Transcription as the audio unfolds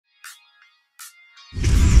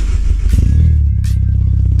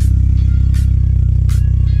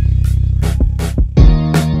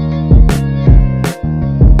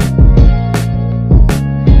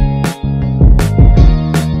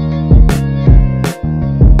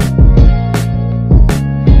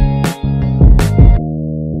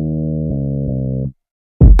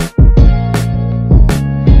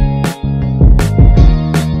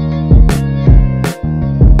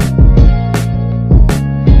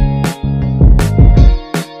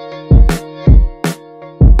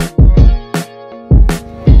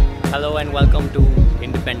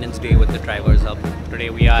today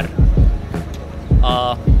we are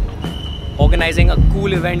organizing a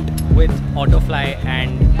cool event with Autofly,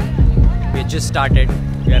 and we just started.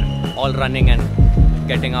 We are all running and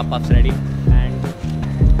getting our puffs ready, and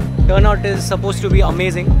turnout is supposed to be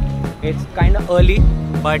amazing. It's kind of early,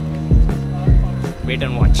 but wait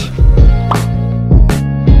and watch.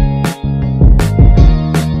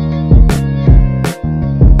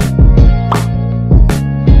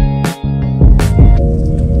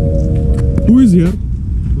 Who is here?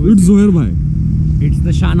 It's Zohair bhai. It's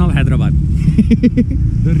the Shan of Hyderabad.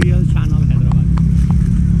 The real Shan of Hyderabad.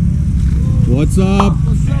 What's up?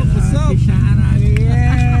 What's up?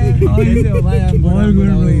 How are you? I'm All good,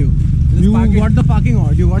 How are you? You got the parking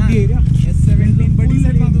order. You got the area. S17, but he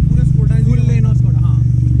said full lane of Skoda.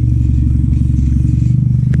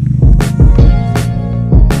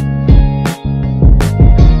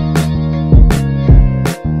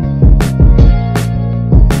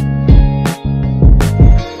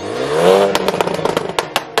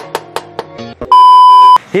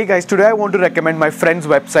 Hey guys, today I want to recommend my friend's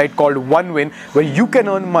website called OneWin, where you can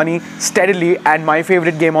earn money steadily, and my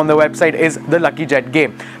favorite game on the website is the Lucky Jet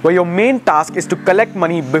game, where your main task is to collect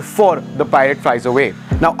money before the pirate flies away.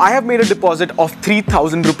 Now I have made a deposit of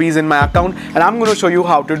 3,000 rupees in my account, and I'm going to show you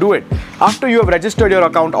how to do it. After you have registered your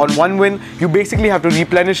account on OneWin, you basically have to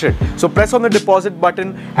replenish it. So press on the deposit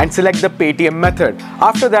button and select the Paytm method.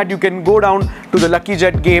 After that, you can go down to the Lucky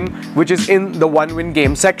Jet game, which is in the OneWin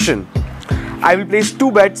game section. I will place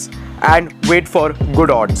 2 bets and wait for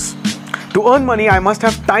good odds. To earn money, I must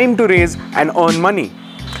have time to raise and earn money.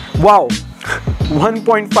 Wow,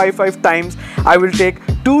 1.55 times. I will take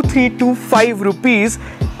 2325 rupees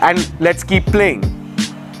and let's keep playing.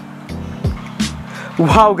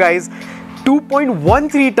 Wow guys,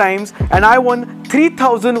 2.13 times and I won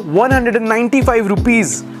 3,195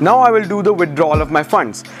 rupees. Now I will do the withdrawal of my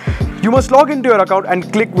funds. You must log into your account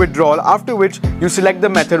and click withdrawal, after which you select the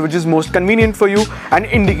method which is most convenient for you and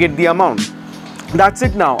indicate the amount. That's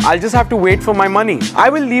it now. I'll just have to wait for my money. I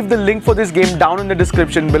will leave the link for this game down in the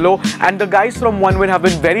description below, and the guys from OneWin have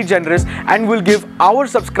been very generous and will give our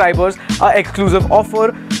subscribers an exclusive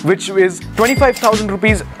offer, which is 25,000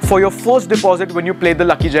 rupees for your first deposit when you play the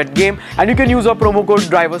Lucky Jet game, and you can use our promo code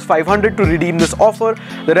DRIVERS500 to redeem this offer.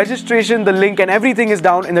 The registration, the link and everything is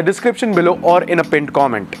down in the description below or in a pinned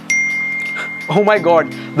comment. Oh my god,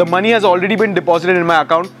 the money has already been deposited in my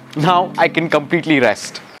account. Now I can completely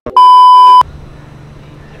rest.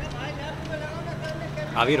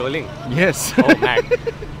 Are we rolling? Yes. Oh man.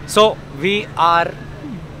 So we are,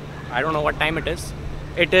 I don't know what time it is.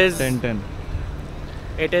 It is 10:10.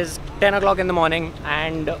 It is 10 o'clock in the morning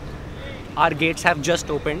and our gates have just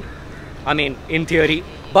opened. I mean, in theory.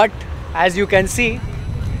 But as you can see,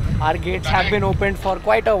 our gates have been opened for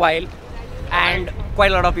quite a while and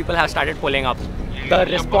quite a lot of people have started pulling up. The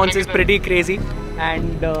response is pretty crazy,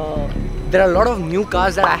 and there are a lot of new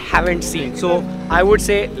cars that I haven't seen. So I would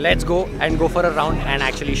say let's go and go for a round and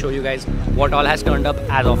actually show you guys what all has turned up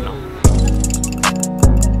as of now.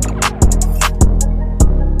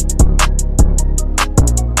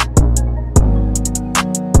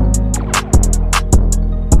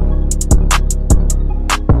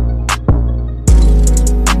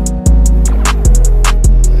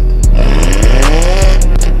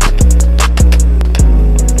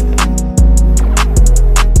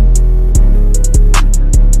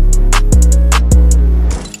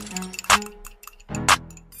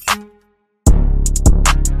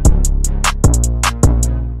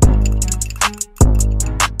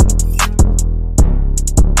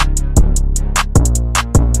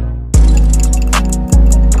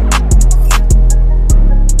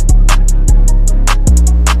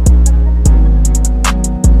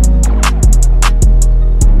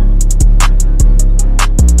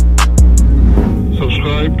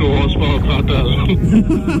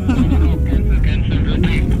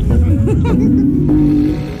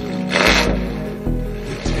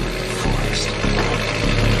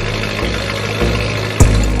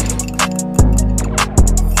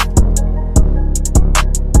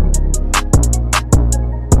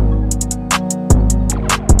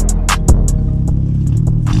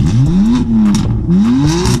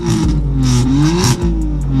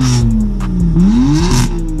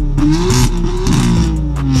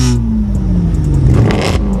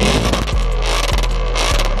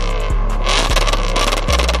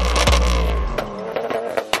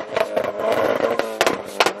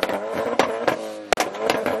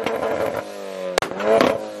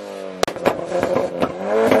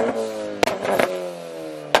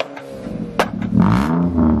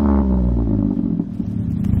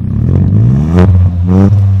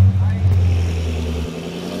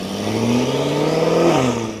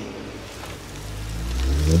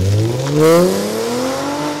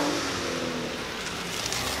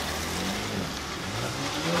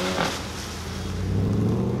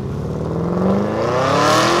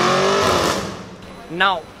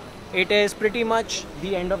 it is pretty much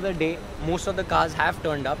the end of the day. Most of the cars have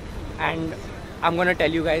turned up, and I'm gonna tell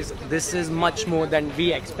you guys, this is much more than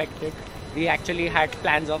we expected. We actually had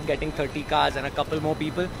plans of getting 30 cars and a couple more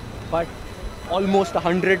people, but almost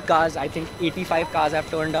 100 cars, I think 85 cars have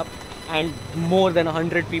turned up, and more than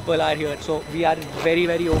 100 people are here. So we are very,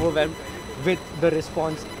 very overwhelmed with the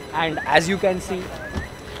response. And as you can see,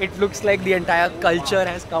 it looks like the entire culture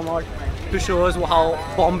has come out to show us how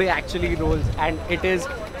Bombay actually rolls, and it is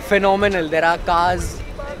phenomenal. There are cars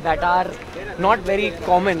that are not very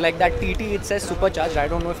common, like that TT, it says supercharged. I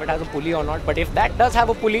don't know if it has a pulley or not, but if that does have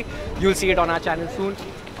a pulley, you'll see it on our channel soon.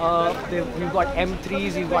 We've got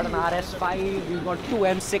M3s, we've got an RS5, we've got two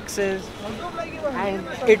M6s,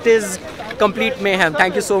 and it is complete mayhem.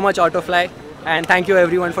 Thank you so much, Autofly, and thank you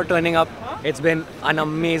everyone for turning up. It's been an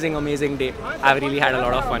amazing, amazing day. I've really had a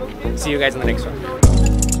lot of fun. See you guys in the next one.